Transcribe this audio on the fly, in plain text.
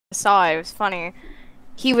saw it was funny.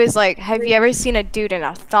 He was like, "Have you ever seen a dude in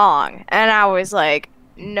a thong?" And I was like,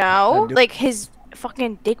 "No." Like his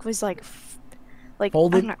fucking dick was like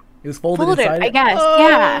folded. It was folded inside I guess.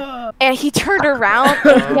 Yeah. And he turned around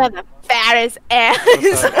and he had the fattest ass.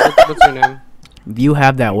 What's your name? Do you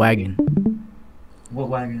have that wagon? What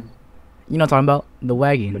wagon? You know what I'm talking about? The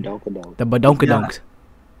wagon. The badonkadonks.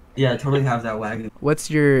 Yeah, I totally have that wagon.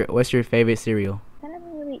 What's your favorite cereal? I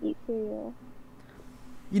don't really eat cereal.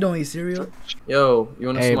 You don't eat cereal? Yo, you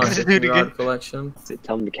want to see my Hey, 50 rod collection?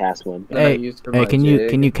 Tell him to cast one. Hey, can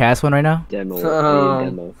you cast one right now?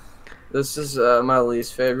 Demo. This is my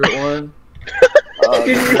least favorite one. I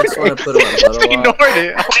just want to put it on metal.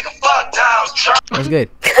 That's good.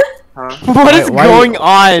 What is going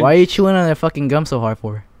on? Why are you chewing on that fucking gum so hard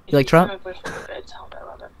for? You like Trump?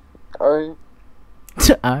 Alright.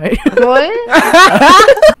 Alright.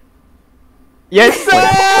 What? Yes, sir!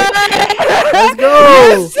 Let's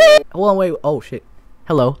go! Hold on, wait. Oh, shit.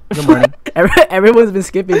 Hello. Good morning. Everyone's been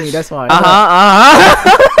skipping me, that's why.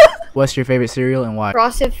 What's your favorite cereal and why?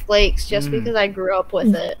 Frosted Flakes, just because I grew up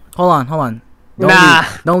with it. Hold on. Nah.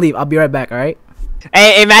 Don't leave. I'll be right back, alright?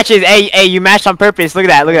 Hey, it matches. Hey, you matched on purpose. Look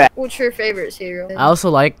at that. What's your favorite cereal? I also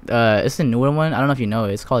like, it's a newer one. I don't know if you know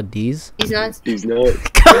it. It's called D's. He's nuts.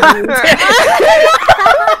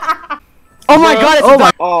 Oh my god, it's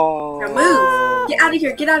my. Now move! Get out of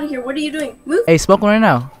here! Get out of here! What are you doing? Move! Hey, smoke one right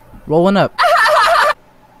now. Roll one up.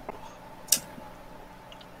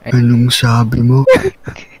 Anong sabi mo?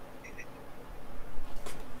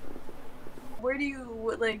 Where do you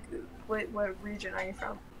what region are you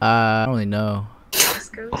from? I don't really know.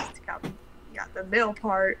 West Coast. You got the middle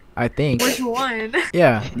part. I think. Which one?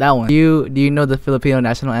 Yeah, that one. Do you know the Filipino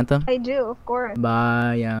national anthem? I do, of course.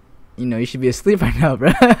 Bye. You know, you should be asleep right now,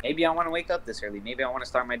 bro. Maybe I want to wake up this early. Maybe I want to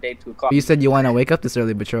start my day at 2 o'clock. You said you want to wake up this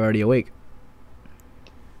early, but you're already awake.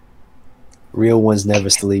 Real ones never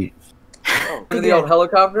sleep. Give the old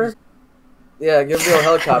helicopter? Yeah, give the old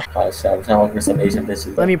helicopter. Oh, shit, I'm trying to work some Asian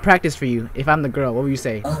bitches. Let me practice for you. If I'm the girl, what would you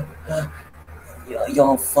say?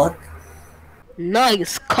 Yo, fuck.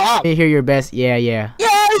 nice cop. Let me hear your best. Yeah.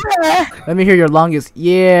 Let me hear your longest.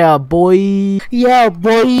 Yeah, boy.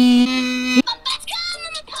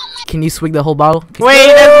 Can you swig the whole bottle? Wait,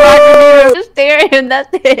 that's not Just stare at him, that's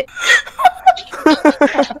it.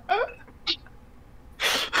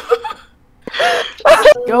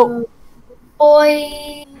 Go.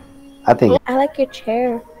 Boy. I think I like your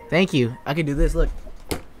chair. Thank you. I can do this. Look.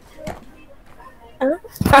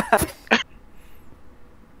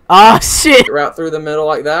 Oh shit. Right through the middle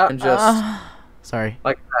like that, and just Sorry.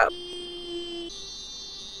 like that.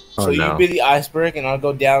 Oh, so you be the iceberg, and I'll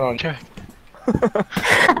go down on.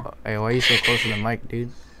 Hey, why are you so close to the mic,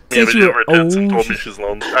 dude? Yeah, but you never dancing told me she's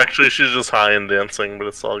lonely. Actually, she's just high and dancing, but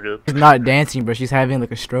it's all good. She's not dancing, bro. She's having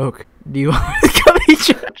like a stroke. Do you want to come eat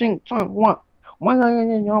your... I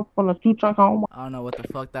don't know what the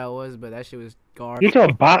fuck that was, but that shit was garbage. get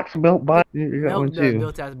your box built by. You got one Milk too.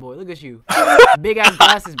 built ass boy. Look at you. Big ass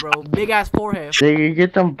glasses, bro. Big ass forehead. Nigga,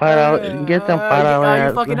 get them pot out. Get them pot out.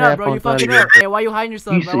 You fucking up, bro. You fucking up. Hey, why you hiding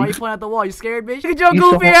yourself, bro? Why you pointing at the wall? You scared, bitch? Look at your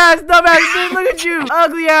goofy ass, dumb ass bitch. Look at you.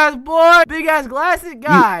 Ugly ass boy. Big ass glasses.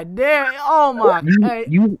 God damn. Oh my. Hey.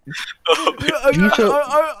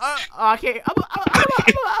 I can't. I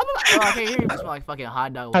can't hear you. You smell like fucking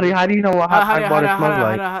hot dog. How do you know what hot water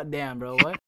smells like? Damn, bro. What?